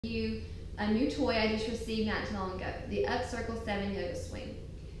You a new toy I just received not too long ago, the UpCircleSeven Yoga Swing.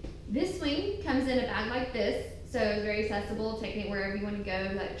 This swing comes in a bag like this, so it's very accessible, taking it wherever you want to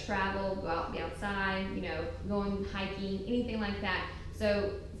go, like travel, go out, be outside, going hiking, anything like that.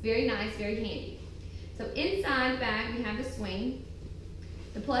 So it's very nice, very handy. So inside the bag we have the swing.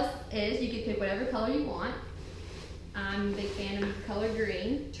 The plus is you can pick whatever color you want. I'm a big fan of the color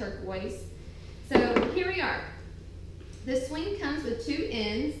green, turquoise. So here we are. The swing comes with two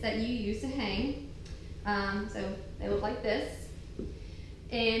ends that you use to hang. So they look like this.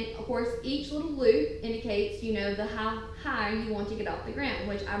 And of course, each little loop indicates, the how high you want to get off the ground,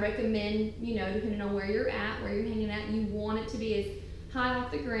 which I recommend, depending on where you're at, where you're hanging at, you want it to be as high off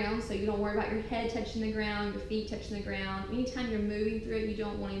the ground so you don't worry about your head touching the ground, your feet touching the ground. Anytime you're moving through it, you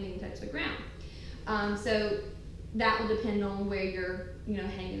don't want anything to touch the ground. So that will depend on where you're,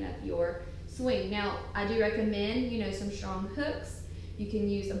 hanging up your swing. Now, I do recommend, some strong hooks. You can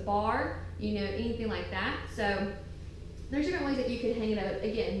use a bar, anything like that. So there's different ways that you can hang it up,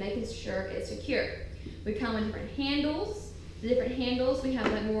 again, making sure it's secure. We come with different handles. The different handles, we have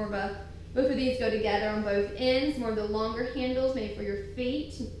like more of a, both of these go together on both ends, more of the longer handles made for your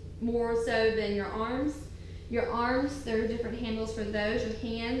feet, more so than your arms. Your arms, there are different handles for those. Your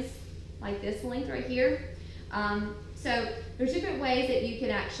hands, like this length right here. So there's different ways that you can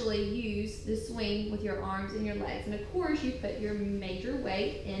actually use the swing with your arms and your legs. And of course, you put your major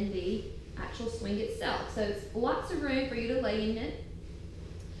weight in the actual swing itself. So it's lots of room for you to lay in it.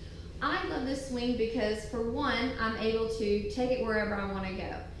 I love this swing because, for one, I'm able to take it wherever I want to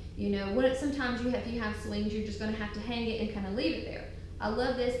go. Sometimes if you have swings, you're just going to have to hang it and kind of leave it there. I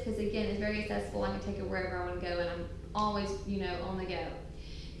love this because, again, it's very accessible. I can take it wherever I want to go, and I'm always, on the go.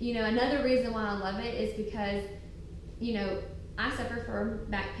 Another reason why I love it is because, I suffer from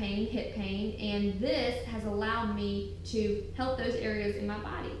back pain, hip pain, and this has allowed me to help those areas in my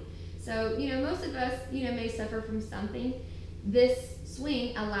body. So, most of us, may suffer from something. This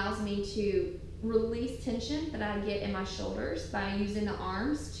swing allows me to release tension that I get in my shoulders by using the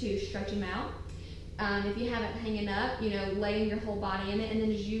arms to stretch them out. If you have it hanging up, laying your whole body in it and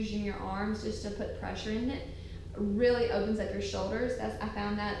then just using your arms just to put pressure in it really opens up your shoulders. I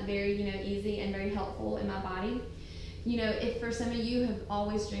found that very, easy and very helpful in my body. If for some of you have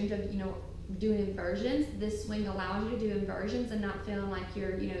always dreamed of, doing inversions, this swing allows you to do inversions and not feeling like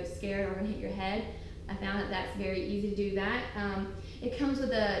you're, scared or gonna hit your head. I found that that's very easy to do that. It comes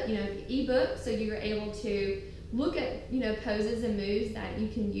with a, ebook, so you're able to look at, poses and moves that you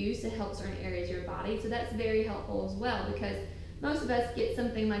can use to help certain areas of your body. So that's very helpful as well, because most of us get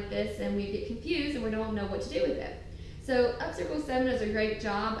something like this and we get confused and we don't know what to do with it. So UpCircleSeven does a great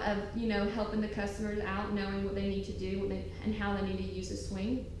job of, helping the customers out, knowing what they need to do and how they need to use the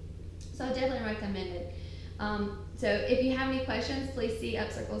swing. So I definitely recommend it. So if you have any questions, please see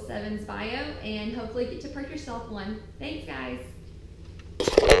UpCircleSeven's bio and hopefully get to purchase yourself one. Thanks, guys.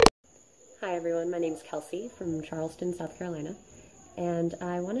 Hi everyone, my name is Kelsey from Charleston, South Carolina, and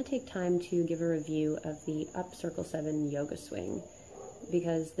I want to take time to give a review of the UpCircleSeven Yoga Swing,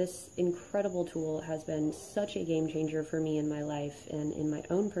 because this incredible tool has been such a game changer for me in my life and in my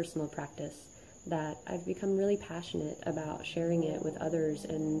own personal practice that I've become really passionate about sharing it with others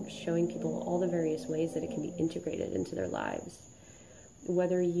and showing people all the various ways that it can be integrated into their lives.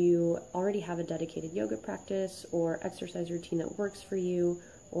 Whether you already have a dedicated yoga practice or exercise routine that works for you,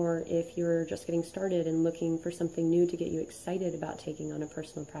 or if you're just getting started and looking for something new to get you excited about taking on a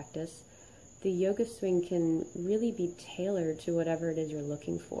personal practice, the yoga swing can really be tailored to whatever it is you're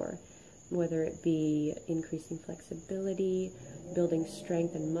looking for, whether it be increasing flexibility, building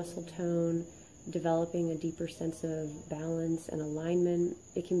strength and muscle tone, developing a deeper sense of balance and alignment.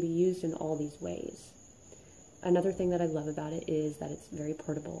 It can be used in all these ways. Another thing that I love about it is that it's very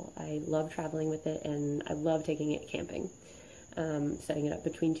portable. I love traveling with it, and I love taking it camping. Setting it up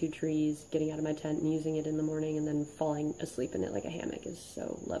between two trees, getting out of my tent and using it in the morning, and then falling asleep in it like a hammock is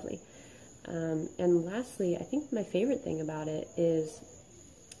so lovely. And lastly, I think my favorite thing about it is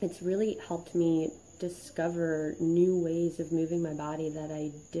it's really helped me discover new ways of moving my body that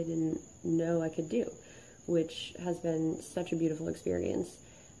I didn't know I could do, which has been such a beautiful experience.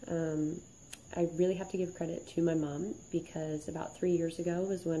 I really have to give credit to my mom, because about 3 years ago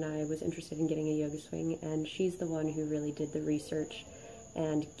was when I was interested in getting a yoga swing, and she's the one who really did the research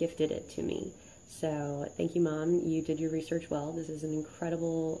and gifted it to me. So thank you, Mom. You did your research well. This is an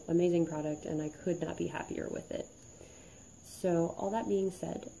incredible, amazing product, and I could not be happier with it. So all that being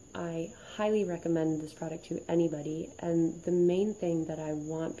said, I highly recommend this product to anybody, and the main thing that I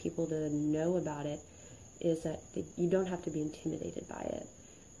want people to know about it is that you don't have to be intimidated by it.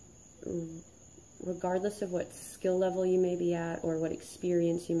 regardless of what skill level you may be at or what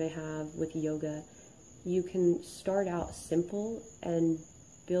experience you may have with yoga, you can start out simple and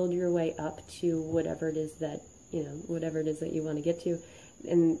build your way up to whatever it is that, whatever it is that you want to get to.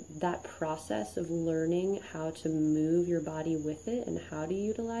 And that process of learning how to move your body with it and how to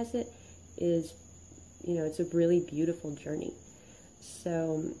utilize it is, it's a really beautiful journey.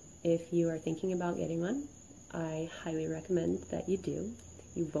 So if you are thinking about getting one, I highly recommend that you do.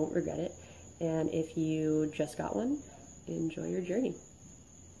 You won't regret it. And if you just got one, enjoy your journey.